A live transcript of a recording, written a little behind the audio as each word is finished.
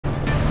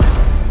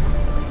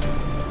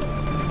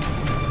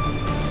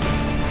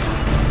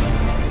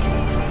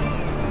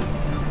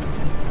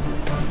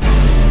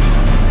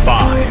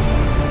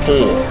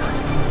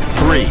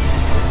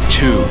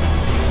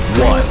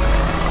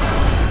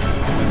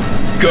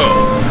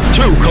Go.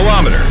 2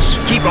 kilometers.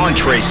 Keep on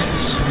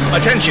traces.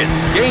 Attention,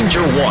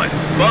 danger 1.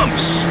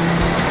 Bumps.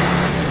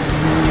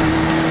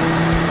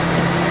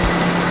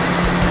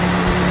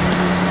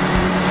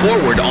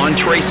 Forward on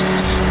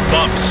traces.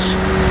 Bumps.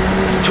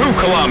 2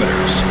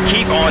 kilometers.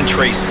 Keep on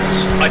traces.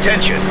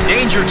 Attention,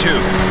 danger 2.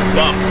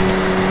 Bump.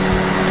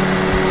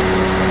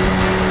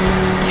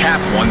 Cap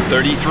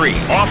 133.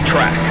 Off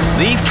track.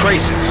 Leave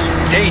traces.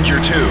 Danger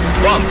 2.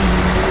 Bump.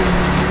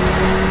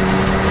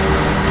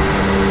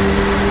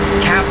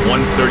 Cap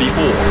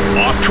 134.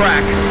 Off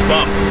track.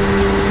 Bump.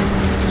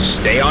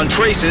 Stay on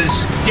traces.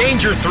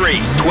 Danger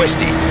 3.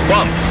 Twisty.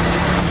 Bump.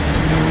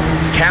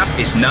 Cap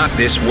is not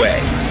this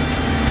way.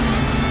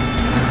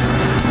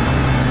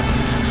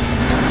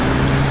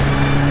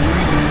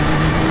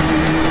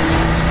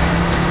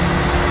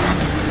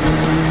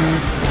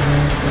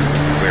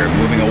 We're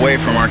moving away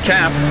from our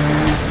cap.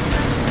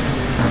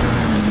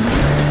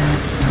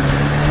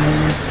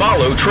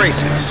 Follow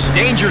traces.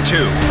 Danger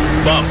 2.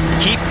 Bump.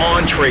 Keep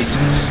on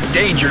traces.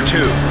 Danger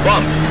 2.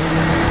 Bump.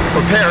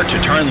 Prepare to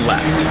turn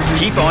left.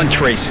 Keep on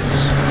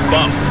traces.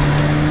 Bump.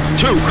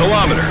 2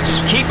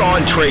 kilometers. Keep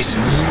on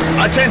traces.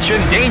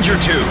 Attention, danger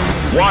 2.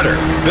 Water.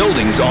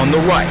 Buildings on the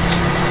right.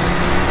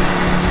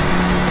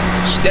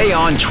 Stay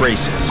on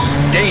traces.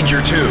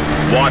 Danger 2.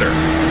 Water.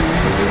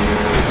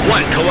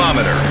 1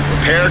 kilometer.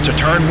 Prepare to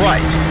turn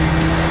right.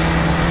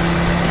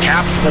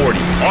 Cap 40.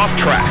 Off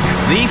track.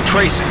 Leave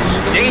traces.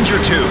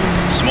 Danger 2.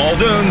 Small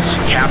dunes.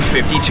 Cap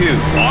 52.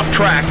 Off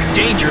track.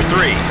 Danger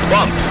 3.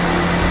 Bump.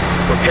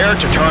 Prepare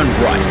to turn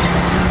right.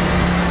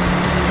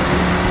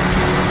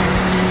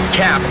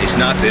 Cap is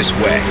not this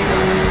way.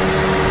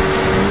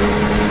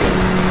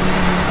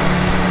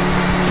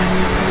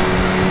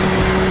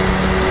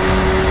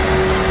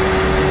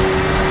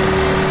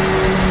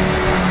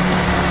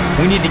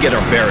 We need to get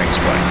our bearings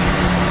right.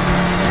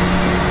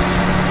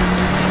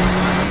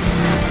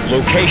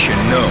 Location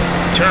known.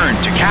 Turn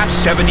to cap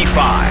 75.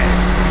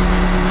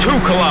 2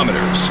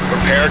 kilometers.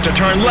 Prepare to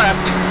turn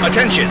left.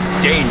 Attention,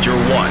 danger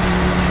 1.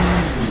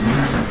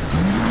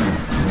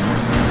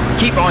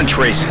 Keep on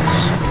traces.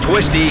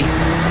 Twisty.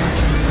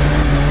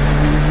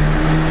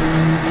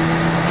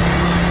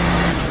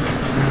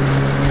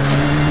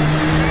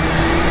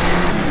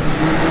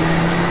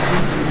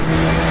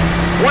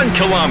 One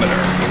kilometer.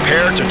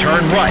 Prepare to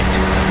turn right.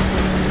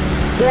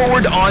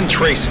 Forward on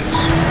traces.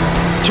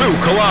 2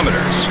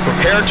 kilometers.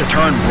 Prepare to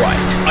turn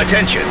right.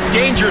 Attention,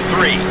 danger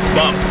 3.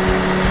 Bump.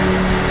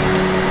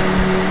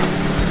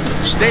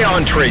 Stay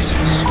on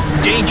traces.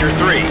 Danger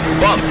 3.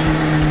 Bump.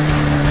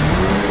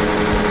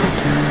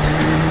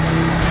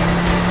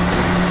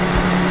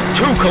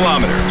 Two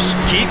kilometers.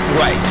 Keep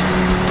right.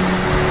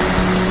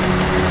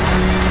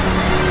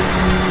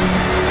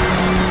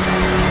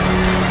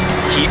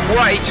 Keep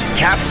right.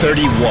 Cap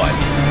 31.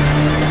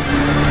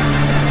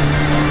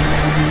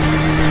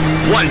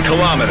 1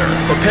 kilometer.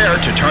 Prepare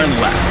to turn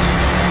left.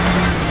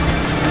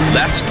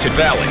 Left to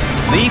valley.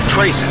 Leave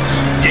traces.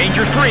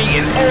 Danger 3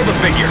 in all the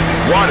figure.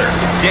 Water.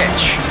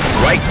 Ditch.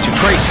 Right to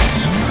traces.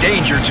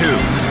 Danger 2.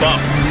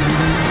 Bump.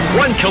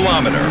 1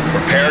 kilometer.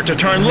 Prepare to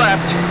turn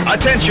left.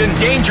 Attention,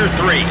 danger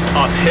 3.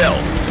 Uphill.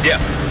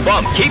 Dip.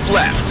 Bump. Keep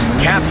left.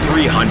 Cap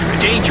 300.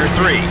 Danger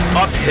 3.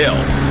 Uphill.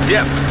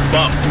 Dip.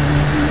 Bump.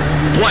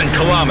 1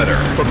 kilometer.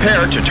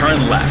 Prepare to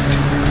turn left.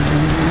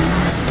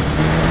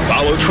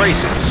 Follow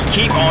traces.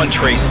 Keep on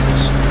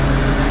traces.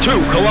 2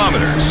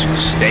 kilometers.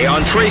 Stay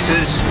on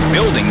traces.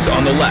 Buildings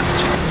on the left.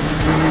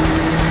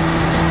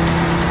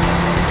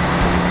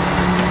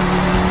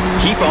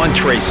 Keep on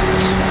traces.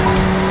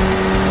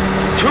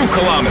 2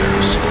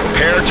 kilometers.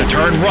 Prepare to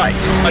turn right.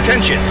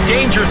 Attention,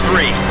 danger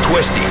 3.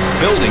 Twisty.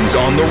 Buildings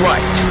on the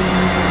right.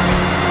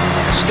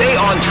 Stay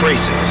on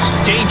traces.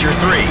 Danger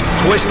 3.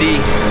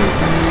 Twisty.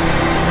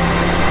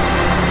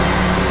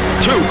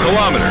 2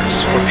 kilometers.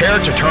 Prepare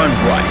to turn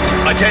right.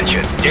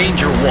 Attention,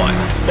 danger 1.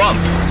 Bump.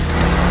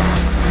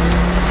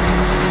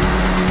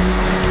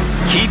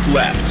 Keep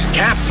left.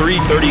 Cap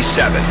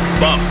 337.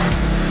 Bump.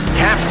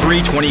 Cap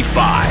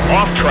 325.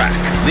 Off track.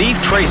 Leave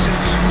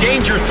traces.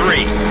 Danger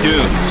 3.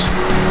 Dunes.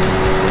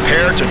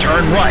 Prepare to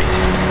turn right.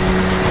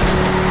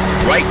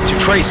 Right to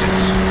traces.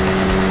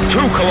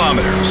 2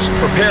 kilometers.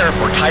 Prepare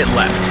for tight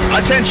left.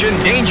 Attention,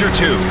 danger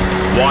 2.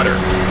 Water.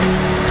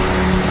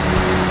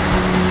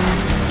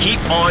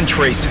 Keep on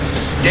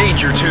traces.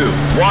 Danger 2.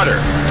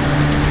 Water.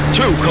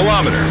 2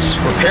 kilometers.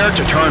 Prepare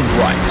to turn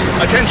right.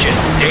 Attention,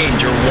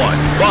 danger 1.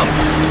 Bump.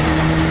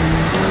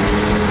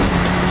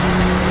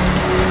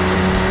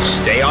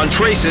 Stay on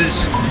traces.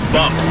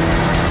 Bump.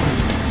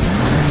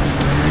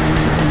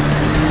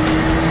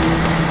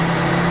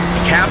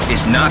 Cap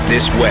is not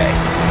this way.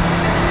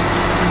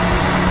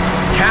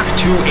 Cap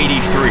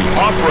 283.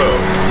 Off-road.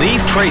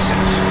 Leave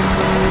traces.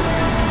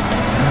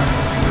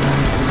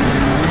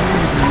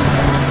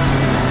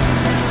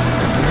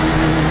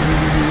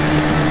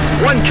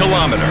 1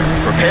 kilometer.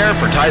 Prepare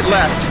for tight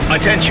left.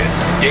 Attention.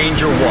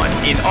 Danger 1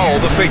 in all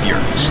the figure.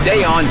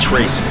 Stay on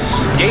traces.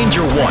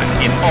 Danger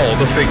 1 in all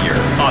the figure.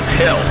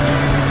 Uphill.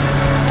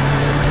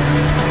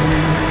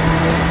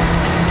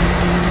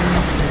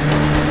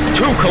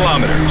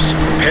 kilometers.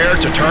 Prepare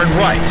to turn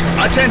right.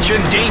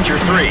 Attention, danger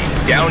 3.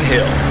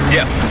 Downhill.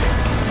 Dip.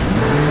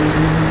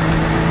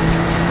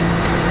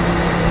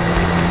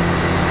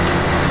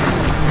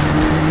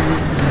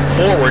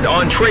 Forward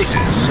on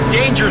traces.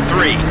 Danger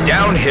 3.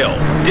 Downhill.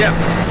 Dip.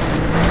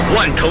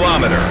 1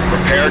 kilometer.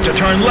 Prepare to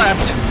turn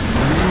left.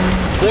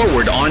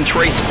 Forward on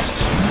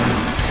traces.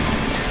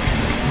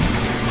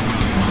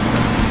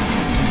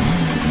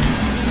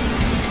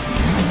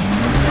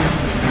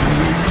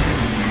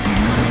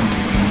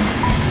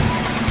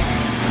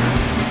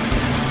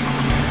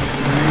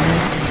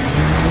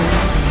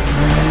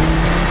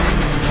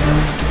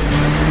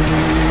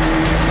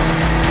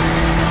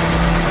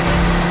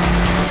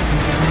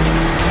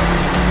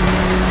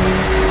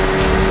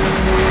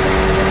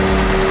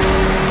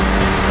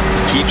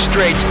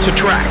 Straight to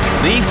track.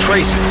 Leave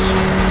traces.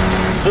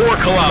 4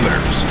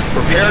 kilometers.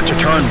 Prepare to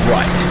turn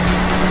right.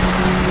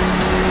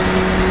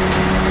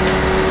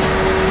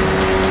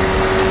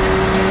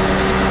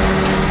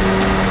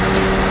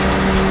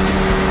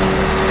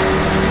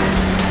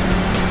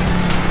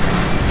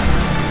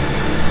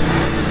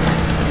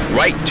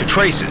 Right to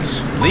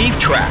traces. Leave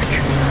track.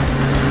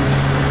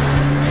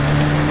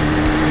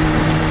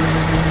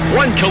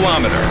 1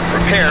 kilometer.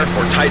 Prepare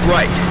for tight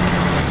right.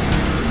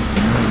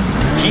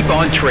 Keep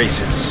on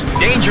traces.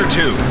 Danger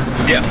 2.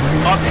 Dip.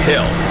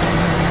 Uphill.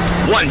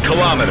 1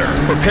 kilometer.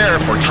 Prepare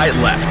for tight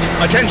left.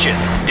 Attention.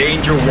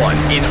 Danger 1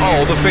 in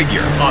all the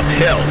figure.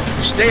 Uphill.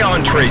 Stay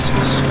on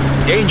traces.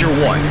 Danger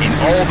 1 in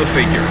all the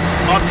figure.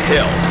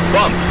 Uphill.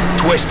 Bump.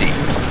 Twisty.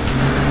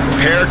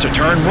 Prepare to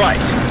turn right.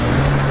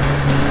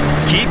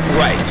 Keep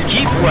right.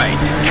 Keep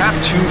right. Cap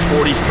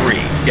 243.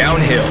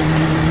 Downhill.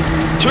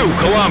 2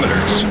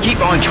 kilometers. Keep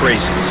on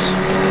traces.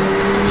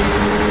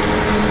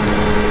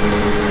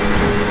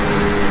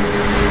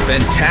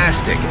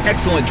 Fantastic.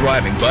 Excellent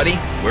driving, buddy.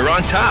 We're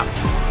on top.